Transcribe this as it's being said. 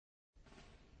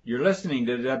You're listening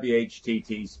to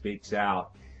WHTT Speaks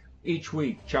Out. Each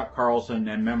week, Chuck Carlson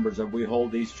and members of We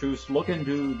Hold These Truths look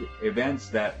into events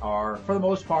that are, for the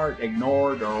most part,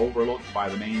 ignored or overlooked by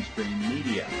the mainstream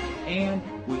media. And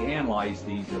we analyze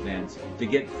these events. To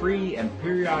get free and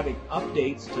periodic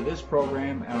updates to this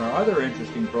program and our other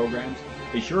interesting programs,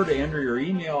 be sure to enter your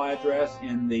email address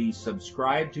in the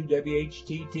Subscribe to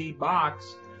WHTT box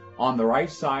on the right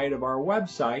side of our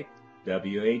website,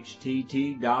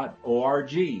 WHTT.org.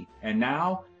 And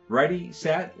now, ready,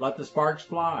 set, let the sparks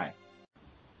fly.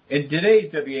 In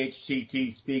today's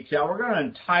WHTT Speaks Out, we're going to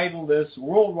entitle this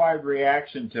Worldwide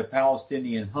Reaction to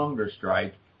Palestinian Hunger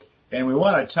Strike. And we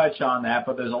want to touch on that,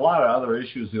 but there's a lot of other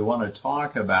issues we want to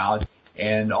talk about.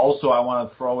 And also I want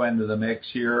to throw into the mix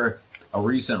here a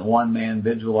recent one-man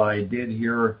vigil I did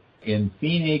here in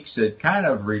Phoenix. It kind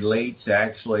of relates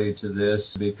actually to this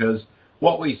because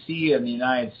what we see in the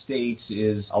United States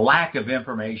is a lack of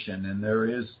information, and there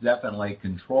is definitely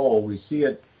control. We see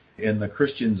it in the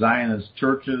Christian Zionist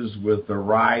churches with the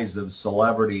rise of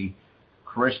celebrity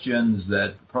Christians,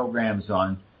 that programs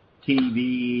on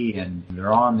TV and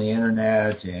they're on the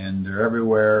internet and they're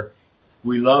everywhere.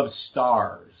 We love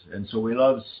stars, and so we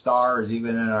love stars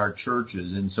even in our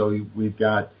churches. And so we've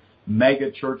got mega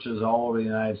churches all over the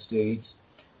United States,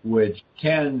 which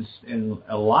tends, in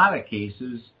a lot of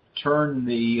cases, turn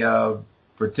the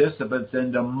participants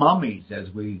into mummies, as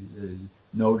we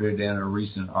noted in a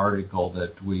recent article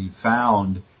that we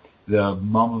found, the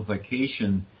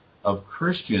mummification of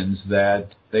Christians,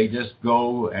 that they just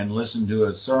go and listen to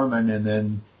a sermon and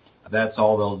then that's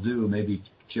all they'll do, maybe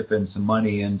chip in some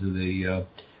money into the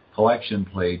collection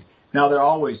plate. Now, there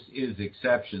always is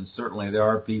exceptions. Certainly there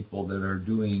are people that are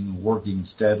working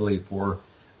steadily for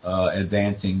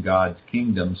advancing God's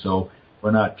kingdom, so we're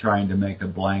not trying to make a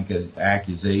blanket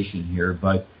accusation here,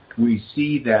 but we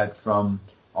see that from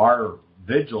our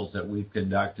vigils that we've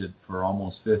conducted for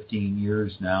almost 15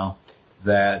 years now,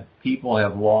 that people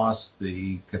have lost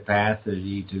the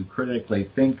capacity to critically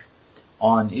think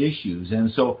on issues.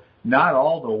 And so not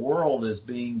all the world is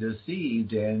being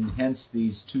deceived, and hence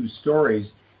these two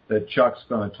stories that Chuck's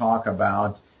going to talk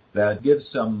about that gives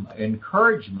some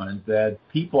encouragement that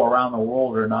people around the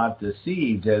world are not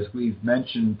deceived. As we've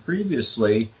mentioned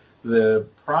previously, the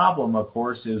problem, of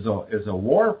course, is a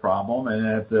war problem, and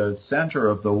at the center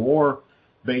of the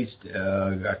war-based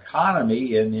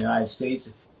economy in the United States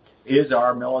is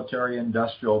our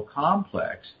military-industrial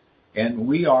complex, and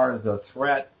we are the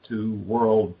threat to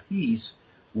world peace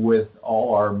with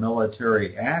all our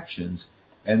military actions.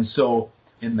 And so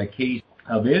in the case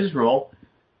of Israel,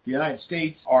 the United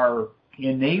States are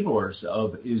enablers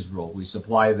of Israel. We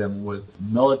supply them with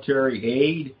military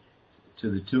aid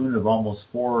to the tune of almost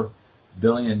 $4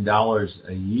 billion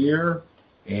a year,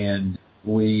 and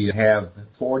we have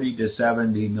 40 to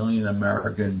 70 million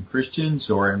American Christians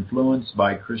who are influenced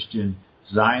by Christian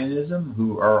Zionism,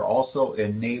 who are also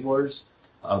enablers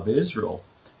of Israel.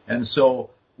 And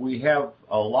so we have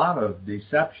a lot of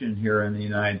deception here in the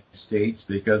United States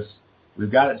because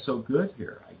we've got it so good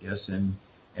here, I guess,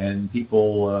 and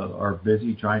people are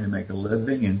busy trying to make a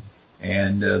living,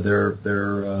 and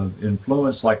they're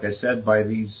influenced, like I said, by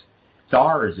these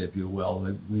stars, if you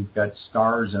will. We've got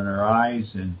stars in our eyes,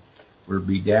 and we're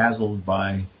bedazzled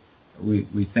by,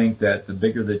 we think that the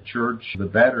bigger the church, the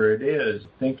better it is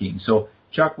thinking. So,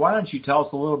 Chuck, why don't you tell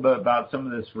us a little bit about some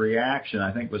of this reaction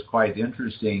I think was quite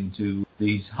interesting to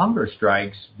these hunger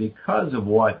strikes because of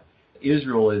what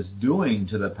Israel is doing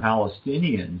to the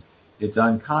Palestinians. It's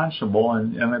unconscionable,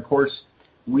 and of course,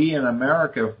 we in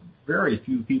America, very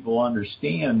few people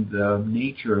understand the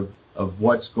nature of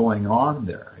what's going on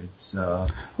there.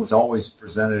 It's always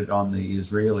presented on the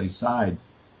Israeli side.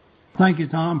 Thank you,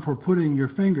 Tom, for putting your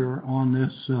finger on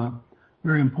this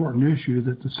very important issue,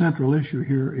 that the central issue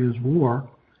here is war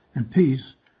and peace.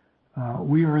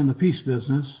 We are in the peace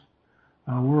business.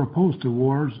 We're opposed to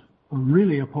wars,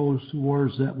 really opposed to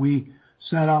wars that we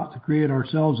set out to create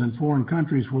ourselves in foreign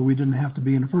countries where we didn't have to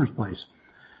be in the first place.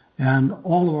 And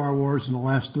all of our wars in the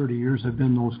last 30 years have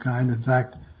been those kind. In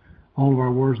fact, all of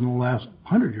our wars in the last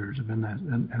 100 years have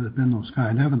been those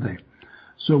kind, haven't they?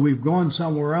 So we've gone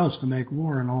somewhere else to make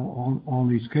war in all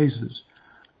these cases.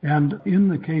 And in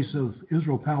the case of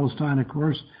Israel-Palestine, of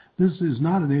course, this is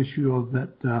not an issue of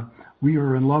that we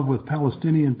are in love with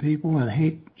Palestinian people and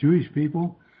hate Jewish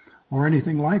people or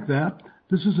anything like that.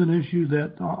 This is an issue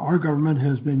that our government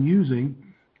has been using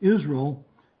Israel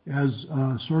as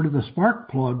sort of the spark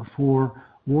plug for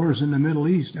wars in the Middle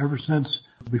East ever since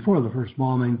before the first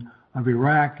bombing of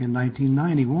Iraq in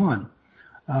 1991.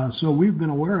 So we've been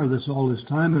aware of this all this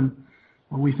time, and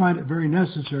we find it very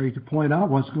necessary to point out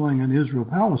what's going on in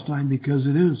Israel-Palestine because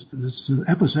it is the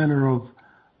epicenter of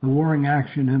the warring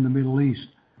action in the Middle East.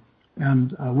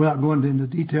 And without going into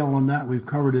detail on that, we've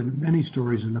covered it in many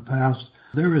stories in the past.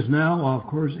 There is now, of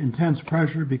course, intense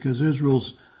pressure because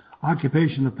Israel's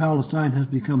occupation of Palestine has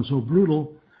become so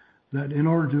brutal that in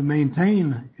order to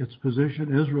maintain its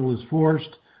position, Israel is forced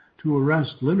to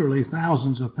arrest literally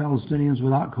thousands of Palestinians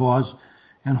without cause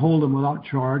and hold them without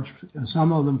charge, and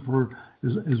some of them for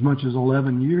as much as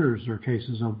 11 years. There are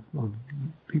cases of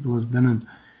people who have been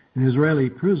in Israeli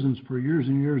prisons for years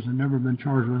and years and never been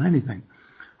charged with anything.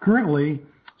 Currently,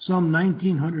 some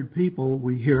 1,900 people,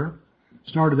 we hear,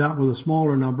 started out with a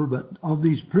smaller number, but of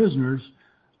these prisoners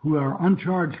who are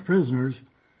uncharged prisoners,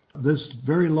 this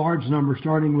very large number,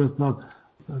 starting with a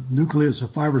nucleus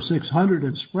of 500 or 600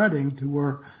 and spreading to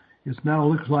where it now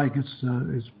looks like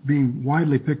it's being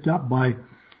widely picked up by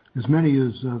as many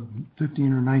as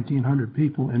 1,500 or 1,900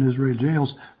 people in Israeli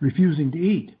jails refusing to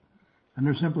eat. And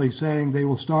they're simply saying they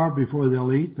will starve before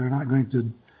they'll eat. They're not going to,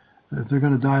 if they're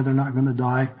going to die, they're not going to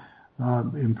die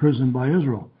imprisoned by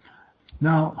Israel.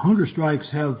 Now, hunger strikes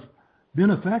have been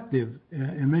effective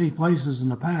in many places in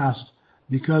the past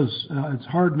because it's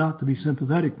hard not to be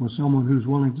sympathetic with someone who's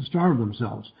willing to starve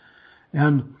themselves.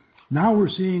 And now we're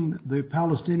seeing the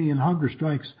Palestinian hunger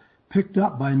strikes picked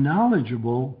up by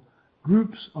knowledgeable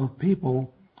groups of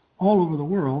people all over the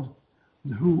world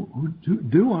who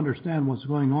do understand what's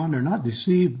going on. They're not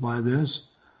deceived by this.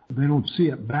 They don't see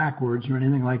it backwards or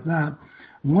anything like that.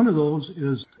 One of those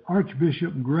is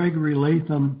Archbishop Gregory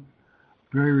Latham,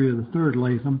 Gregory III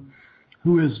Latham,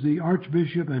 who is the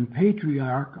Archbishop and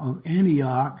Patriarch of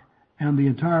Antioch and the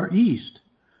entire East.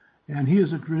 And he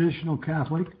is a traditional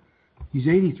Catholic. He's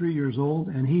 83 years old,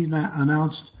 and he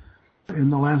announced in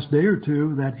the last day or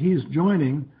two that he's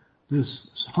joining this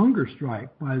hunger strike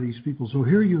by these people. So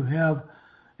here you have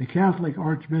a Catholic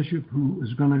archbishop who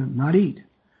is going to not eat,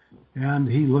 and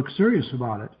he looks serious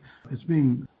about it. It's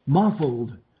being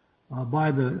muffled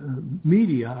by the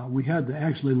media. We had to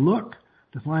actually look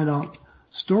to find out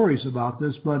stories about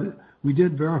this, but we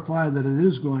did verify that it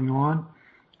is going on,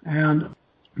 and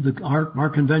our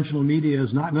conventional media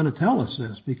is not going to tell us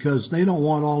this because they don't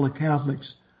want all the Catholics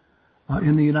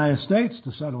in the United States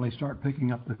to suddenly start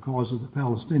picking up the cause of the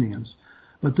Palestinians.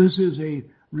 But this is a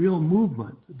real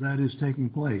movement that is taking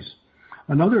place.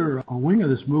 Another wing of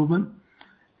this movement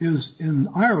is in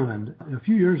Ireland. A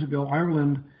few years ago,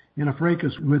 Ireland, in a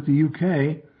fracas with the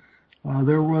UK,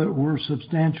 there were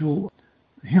substantial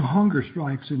hunger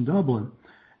strikes in Dublin.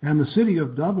 And the city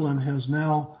of Dublin has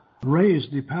now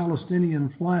raised the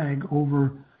Palestinian flag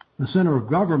over the center of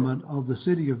government of the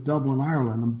city of Dublin,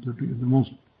 Ireland, the most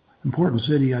important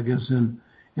city, I guess, in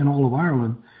all of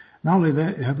Ireland. Not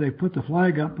only have they put the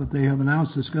flag up, but they have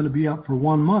announced it's going to be up for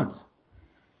 1 month.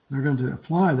 They're going to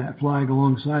fly that flag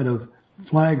alongside of the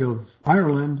flag of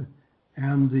Ireland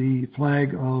and the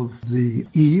flag of the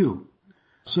EU.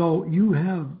 So you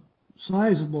have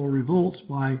sizable revolts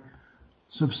by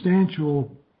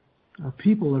substantial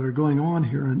people that are going on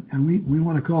here, and we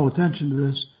want to call attention to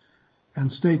this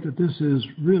and state that this is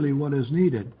really what is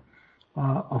needed.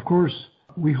 Of course,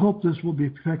 we hope this will be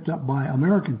picked up by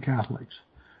American Catholics.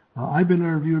 I've been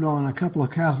interviewed on a couple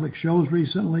of Catholic shows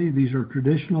recently. These are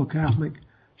traditional Catholic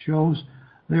shows.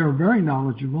 They are very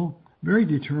knowledgeable, very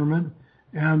determined,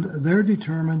 and they're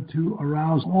determined to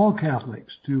arouse all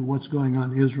Catholics to what's going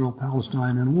on in Israel,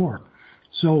 Palestine, and war.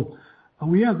 So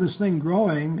we have this thing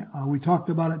growing. We talked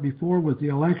about it before with the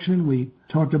election. We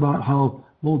talked about how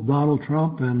both Donald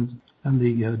Trump and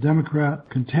the Democrat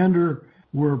contender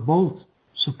were both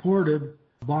supported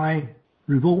by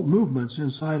revolt movements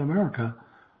inside America,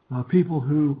 people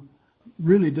who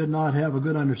really did not have a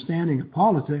good understanding of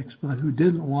politics, but who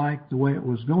didn't like the way it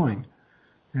was going.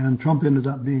 And Trump ended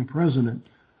up being president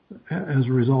as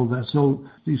a result of that. So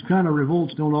these kind of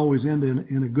revolts don't always end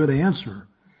in a good answer,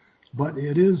 but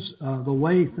it is the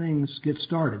way things get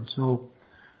started. So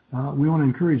we want to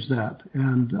encourage that.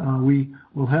 And we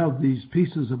will have these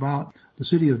pieces about the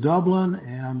city of Dublin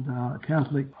and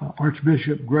Catholic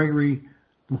Archbishop Gregory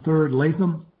III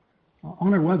Latham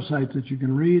on our website that you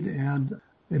can read, and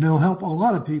it'll help a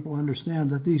lot of people understand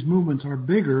that these movements are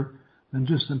bigger than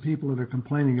just some people that are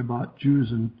complaining about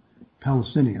Jews and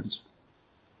Palestinians.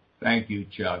 Thank you,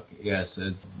 Chuck. Yes,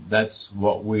 that's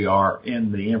what we are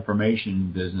in the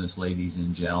information business, ladies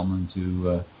and gentlemen,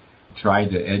 to try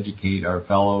to educate our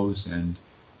fellows, and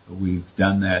we've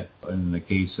done that in the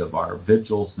case of our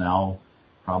vigils now,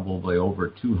 probably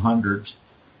over 200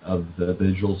 of the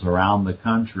vigils around the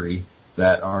country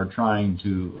that are trying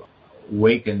to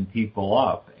waken people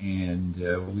up, and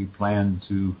we plan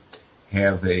to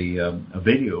have a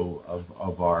video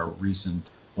of our recent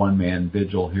one-man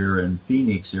vigil here in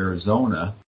Phoenix,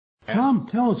 Arizona. Tom,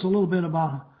 tell us a little bit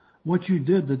about what you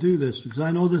did to do this, because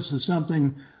I know this is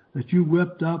something that you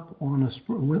whipped up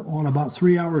on about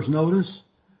 3 hours' notice.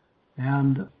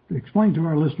 And explain to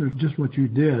our listeners just what you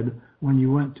did when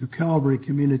you went to Calvary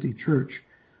Community Church,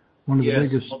 one of the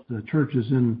biggest churches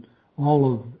in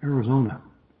all of Arizona.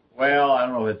 Well, I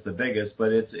don't know if it's the biggest,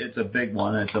 but it's a big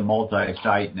one. It's a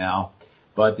multi-site now.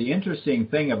 But the interesting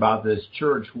thing about this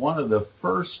church, one of the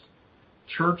first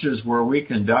churches where we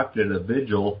conducted a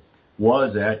vigil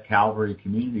was at Calvary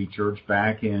Community Church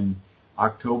back in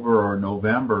October or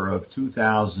November of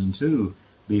 2002,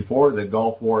 before the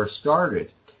Gulf War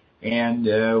started.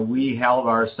 And we held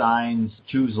our signs,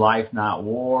 Choose Life, Not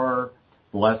War,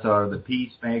 Blessed are the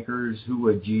Peacemakers, Who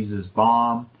Would Jesus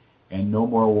Bomb, and No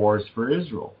More Wars for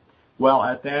Israel. Well,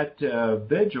 at that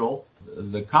vigil,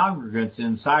 the congregants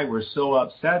inside were so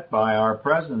upset by our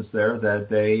presence there that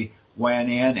they went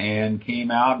in and came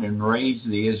out and raised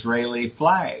the Israeli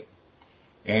flag.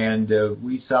 And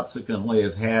we subsequently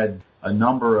have had a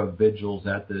number of vigils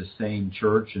at this same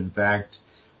church. In fact,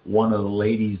 one of the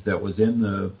ladies that was in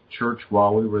the church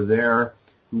while we were there,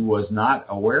 who was not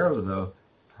aware of the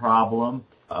problem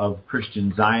of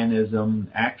Christian Zionism,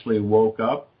 actually woke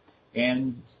up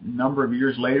and a number of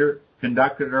years later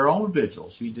conducted her own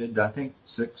vigils. She did, I think,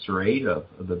 6 or 8 of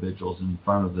the vigils in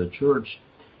front of the church.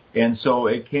 And so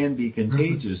it can be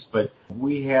contagious. But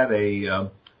we had an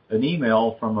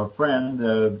email from a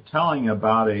friend telling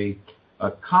about a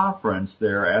conference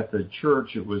there at the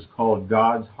church. It was called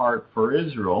God's Heart for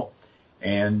Israel,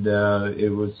 and it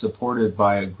was supported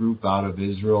by a group out of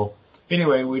Israel.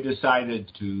 Anyway, we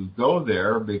decided to go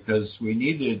there because we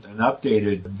needed an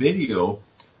updated video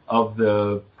of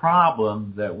the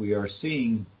problem that we are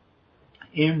seeing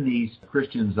in these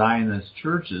Christian Zionist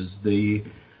churches, the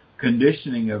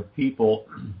conditioning of people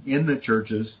in the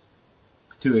churches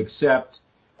to accept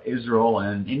Israel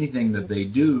and anything that they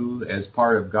do as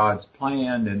part of God's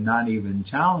plan and not even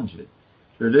challenge it.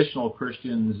 Traditional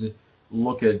Christians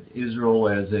look at Israel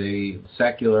as a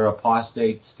secular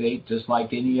apostate state just like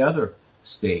any other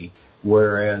state,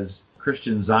 whereas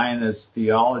Christian Zionist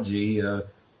theology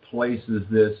places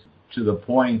this to the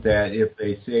point that if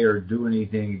they say or do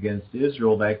anything against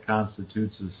Israel, that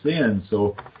constitutes a sin.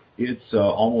 So it's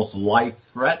almost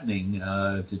life-threatening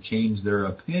to change their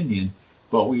opinion.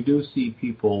 But we do see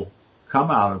people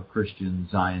come out of Christian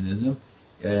Zionism,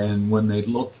 and when they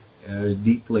look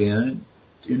deeply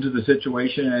into the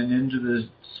situation and into the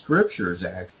Scriptures,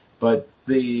 But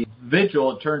the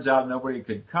vigil, it turns out nobody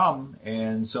could come,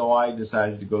 and so I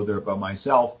decided to go there by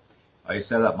myself. I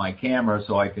set up my camera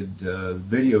so I could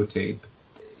videotape.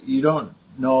 You don't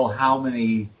know how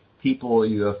many people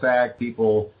you affect.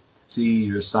 People see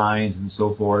your signs and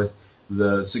so forth.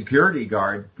 The security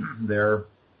guard there,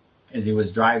 as he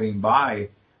was driving by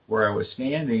where I was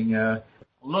standing,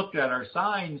 looked at our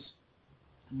signs,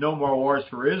 No More Wars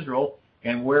for Israel,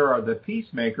 and Where Are the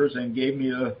Peacemakers, and gave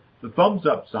me the thumbs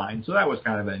up sign. So that was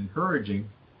kind of encouraging.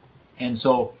 And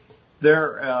so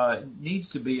there needs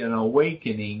to be an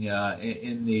awakening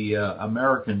in the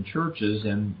American churches,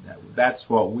 and that's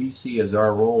what we see as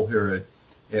our role here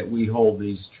at We Hold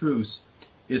These Truths.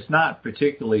 It's not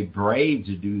particularly brave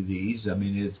to do these. I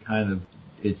mean, it's kind of,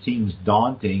 it seems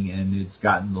daunting, and it's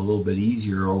gotten a little bit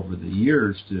easier over the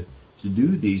years to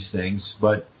do these things,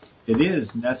 but it is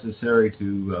necessary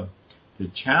to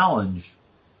challenge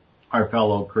our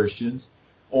fellow Christians,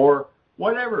 or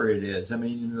whatever it is. I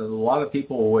mean, a lot of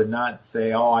people would not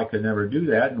say, "Oh, I could never do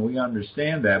that," and we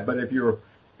understand that. But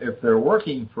if they're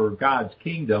working for God's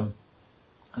kingdom,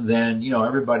 then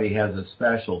everybody has a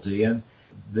specialty, and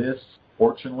this,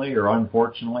 fortunately or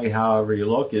unfortunately, however you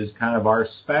look, is kind of our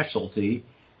specialty,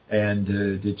 and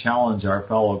to challenge our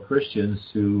fellow Christians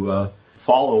to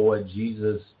follow what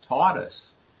Jesus taught us: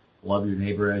 love your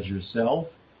neighbor as yourself,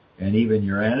 and even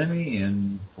your enemy,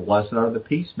 and blessed are the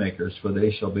peacemakers, for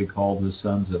they shall be called the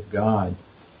sons of God.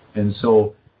 And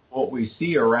so what we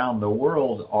see around the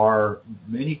world are,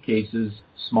 in many cases,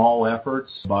 small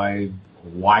efforts by a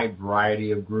wide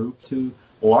variety of groups to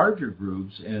larger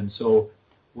groups. And so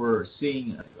we're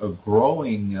seeing a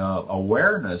growing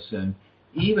awareness, and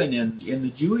even in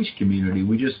the Jewish community.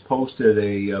 We just posted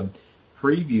a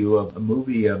preview of a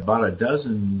movie about a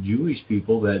dozen Jewish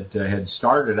people that had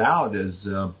started out as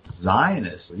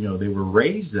Zionists. They were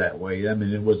raised that way. I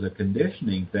mean, it was a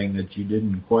conditioning thing that you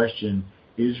didn't question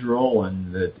Israel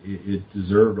and that it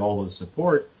deserved all the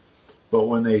support. But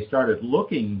when they started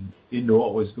looking into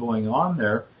what was going on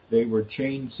there, they were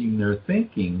changing their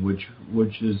thinking,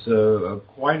 which is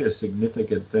quite a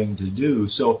significant thing to do.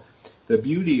 So the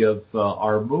beauty of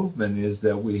our movement is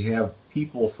that we have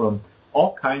people from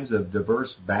all kinds of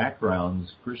diverse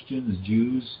backgrounds, Christians,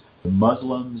 Jews,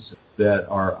 Muslims, that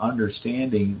are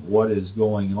understanding what is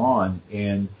going on.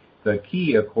 And the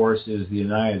key, of course, is the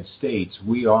United States.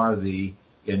 We are the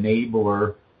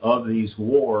enabler of these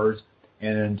wars,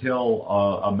 and until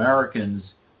Americans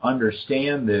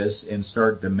understand this and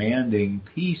start demanding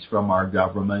peace from our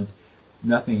government,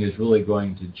 nothing is really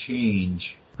going to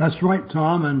change. That's right,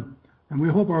 Tom, and we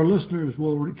hope our listeners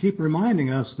will keep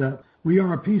reminding us that we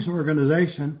are a peace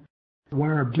organization.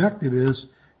 Our objective is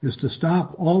to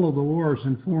stop all of the wars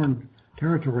in foreign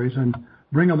territories and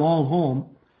bring them all home.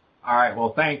 All right,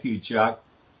 well, thank you, Chuck.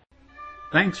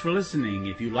 Thanks for listening.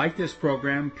 If you like this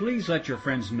program, please let your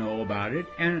friends know about it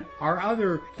and our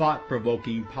other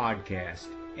thought-provoking podcasts.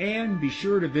 And be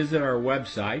sure to visit our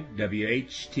website,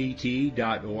 whtt.org,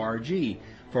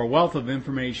 for a wealth of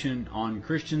information on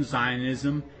Christian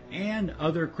Zionism and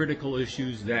other critical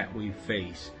issues that we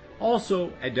face.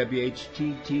 Also, at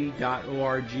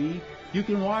whtt.org, you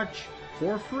can watch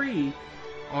for free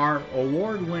our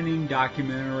award-winning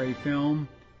documentary film,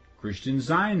 Christian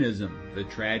Zionism, The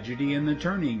Tragedy and the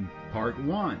Turning, Part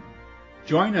 1.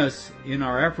 Join us in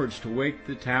our efforts to wake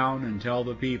the town and tell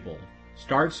the people.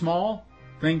 Start small,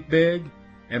 think big,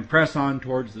 and press on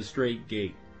towards the straight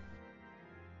gate.